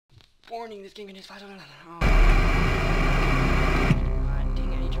Warning, this game contains flash. Oh. God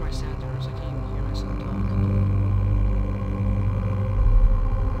dang it, I need to turn my sound down so I can't even hear myself talk.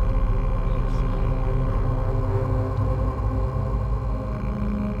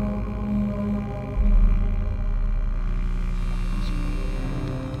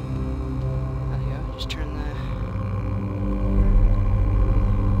 There you go, just turn the...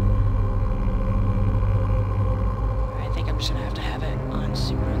 I think I'm just gonna have to have it on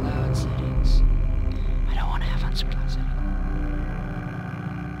super loud settings. I don't want to have on super loud settings.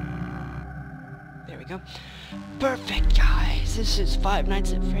 There we go. Perfect, guys. This is Five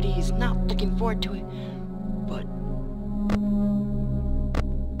Nights at Freddy's. Not looking forward to it, but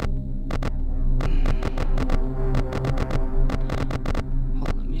hold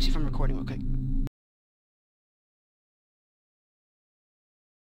on. Let me see if I'm recording real quick.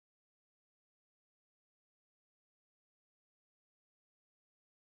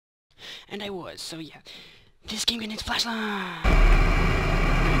 And I was, so yeah. This game contains flashlight!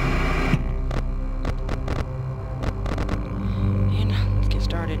 And let's get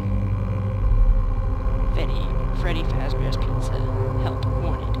started. Freddy Fazbear's Pizza. Help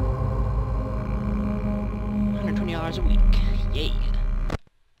wanted. $120 a week. Yay.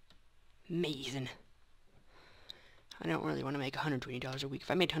 Amazing. I don't really want to make $120 a week. If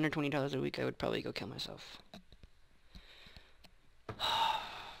I made $120 a week, I would probably go kill myself.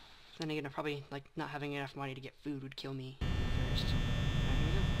 Then again, probably, like, not having enough money to get food would kill me first.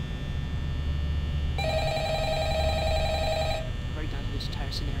 I've already gone through this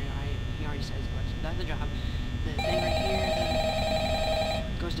entire scenario. He already says much. That's the job. The thing right here,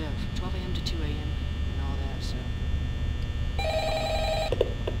 goes to 12 a.m. to 2 a.m. and all that, so...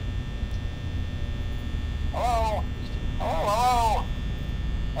 Hello? Hello?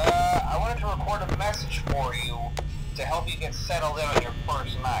 I wanted to record a message for you to help you get settled in on your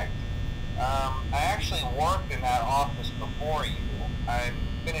first night. I actually worked in that office before you. I'm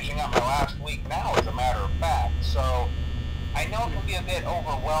finishing up my last week now, as a matter of fact, so I know it can be a bit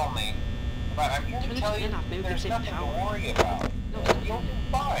overwhelming, but I'm here to tell you there's nothing to worry about. You'll do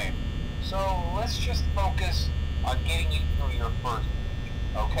fine. So let's just focus on getting you through your first week,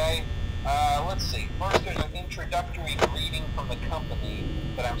 okay? Let's see. First, there's an introductory greeting from the company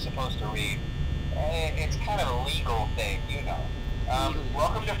that I'm supposed to read. It's kind of a legal thing, you know.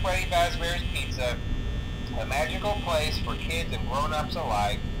 Welcome to Freddy Fazbear's Pizza, a magical place for kids and grown-ups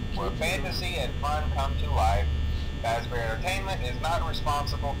alike, where fantasy and fun come to life. Fazbear Entertainment is not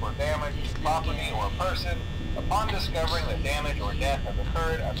responsible for damage to property or person. Upon discovering that damage or death has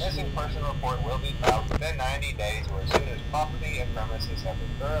occurred, a missing person report will be filed within 90 days, or as soon as property and premises have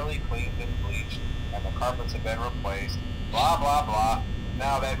been thoroughly cleaned and bleached, and the carpets have been replaced. Blah, blah, blah.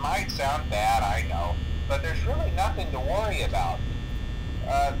 Now, that might sound bad, I know, but there's really nothing to worry about.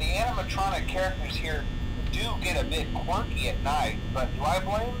 The animatronic characters here do get a bit quirky at night, but do I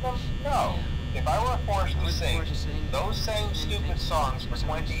blame them? No. If I were forced to sing those same stupid songs for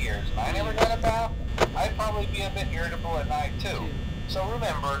 20 years and I never got a bath, I'd probably be a bit irritable at night too. So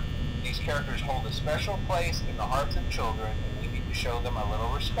remember, these characters hold a special place in the hearts of children, and we need to show them a little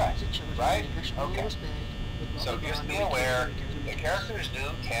respect, right? Okay. So just be aware, the characters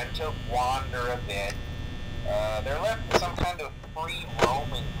do tend to wander a bit. They're left in some kind of free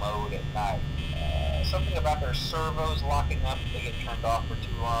roaming mode at night. Something about their servos locking up if they get turned off for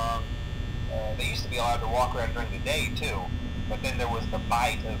too long. They used to be allowed to walk around during the day too, but then there was the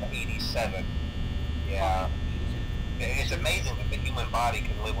bite of 87. Yeah. It's amazing that the human body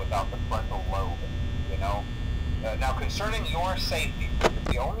can live without the frontal lobe, you know? Now concerning your safety,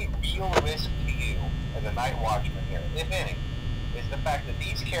 the only real risk to you as a night watchman here, if any, is the fact that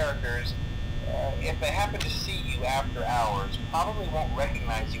these characters, if they happen to see you after hours, probably won't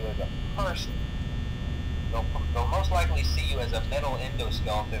recognize you as a person. They'll most likely see you as a metal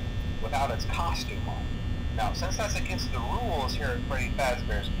endoskeleton without its costume on. Now, since that's against the rules here at Freddy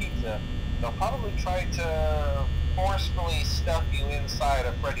Fazbear's Pizza, they'll probably try to forcefully stuff you inside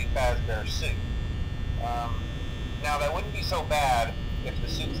a Freddy Fazbear suit. Now, that wouldn't be so bad if the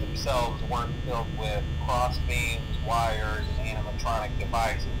suits themselves weren't filled with cross beams, wires, and animatronic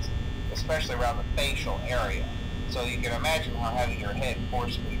devices, especially around the facial area. So you can imagine how having your head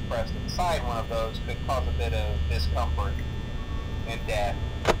forcefully pressed inside one of those could cause a bit of discomfort and death.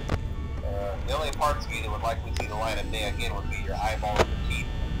 The only parts of you that would likely see the light of day again would be your eyeballs and teeth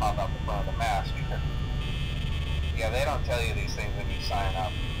that pop out the front of the mask. Yeah, they don't tell you these things when you sign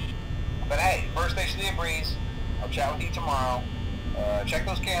up. But hey, first station of the breeze. I'll chat with you tomorrow. Check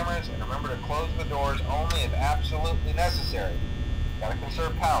those cameras, and remember to close the doors only if absolutely necessary. Gotta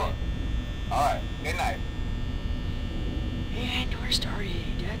conserve power. Alright, good night. And we're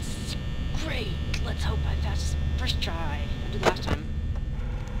started. That's Great! Let's hope I pass this first try. I did last time.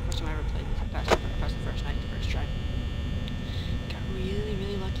 First time I ever played this. I passed the first night, the first try. Got really,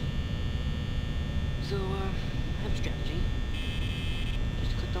 really lucky. So, I have a strategy.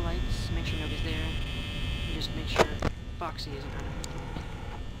 Just click the lights, make sure nobody's there, and just make sure Foxy isn't running.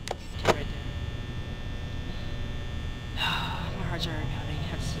 Right there. My heart's already pounding.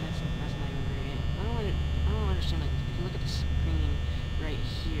 That's not even very. I don't understand. Like, if you look at the screen right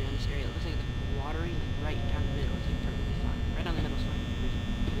here in this area, it looks like it's watery, like right down the middle. It's like perfectly fine. Right down the middle is fine.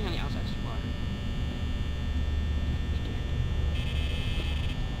 Everything on the outside is water.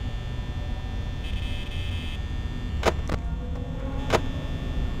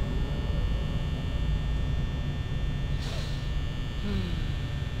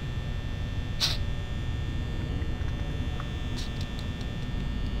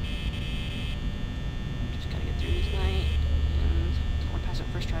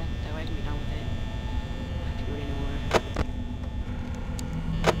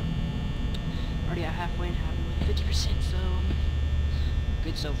 Halfway and having like 50%, so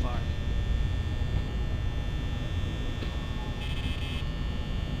good so far.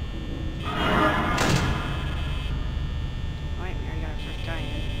 Alright, we already got our first guy in.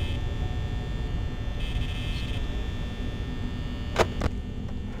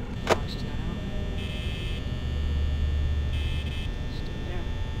 Fox is not out. Still there.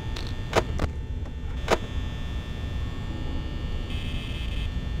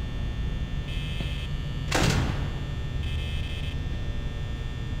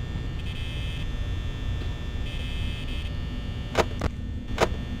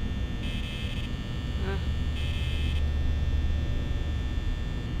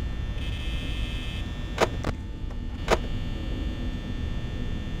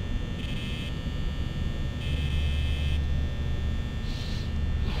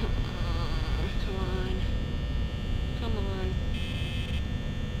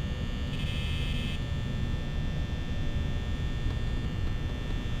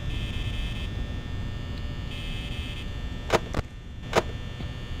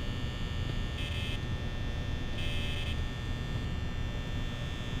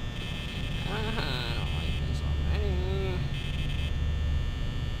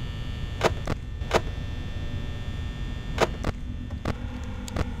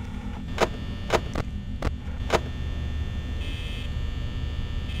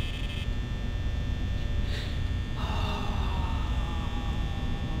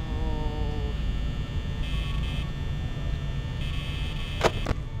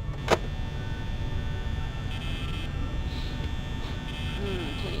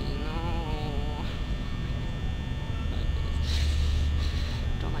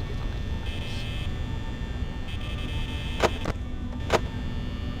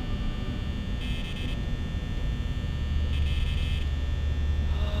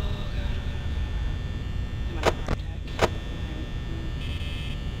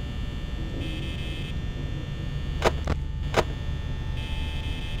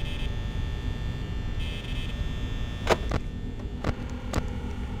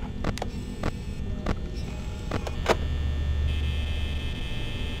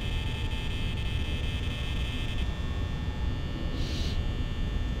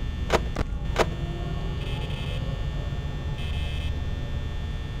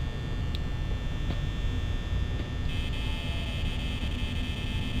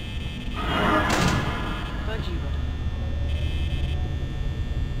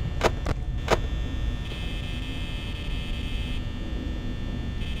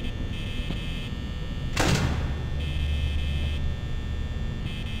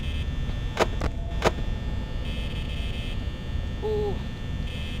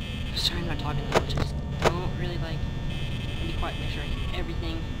 Sorry, I'm not talking that much. I just don't really like. Be quiet, make sure I hear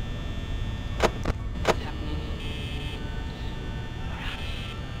everything that's happening around me.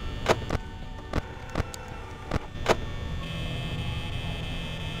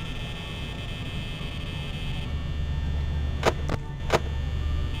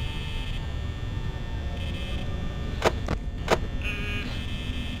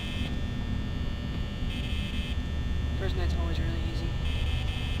 First night's always really easy.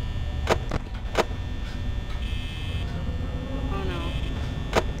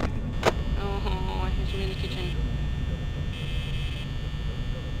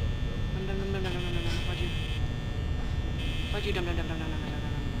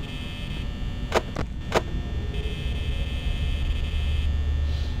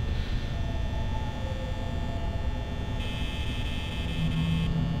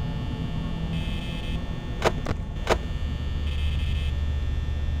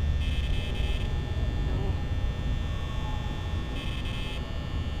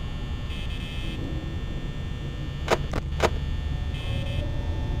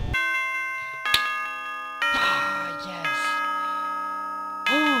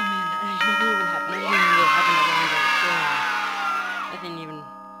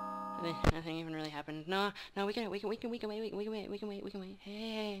 Nothing even really happened. No, we can wait.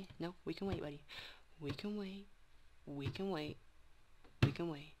 Hey, no, we can wait, buddy. We can wait. What's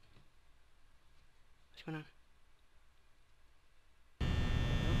going on?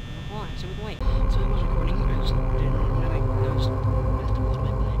 Hold on, so we can wait. So I was recording. I just didn't know my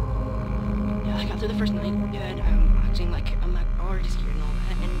butt. Yeah, I got through the first night, and I'm acting like I'm like already scared and all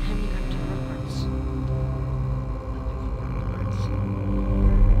that, and having to to the rough parts.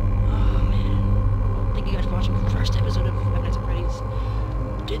 Oh man. Well, thank you guys for watching the first episode of Five Nights at Freddy's.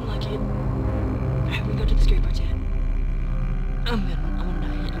 Didn't like it. I haven't got to the scary parts yet. I'm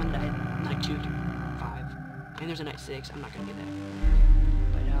gonna die night 2 through 5. And there's a night 6. I'm not gonna get that.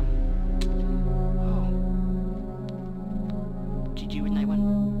 But GG with night 1.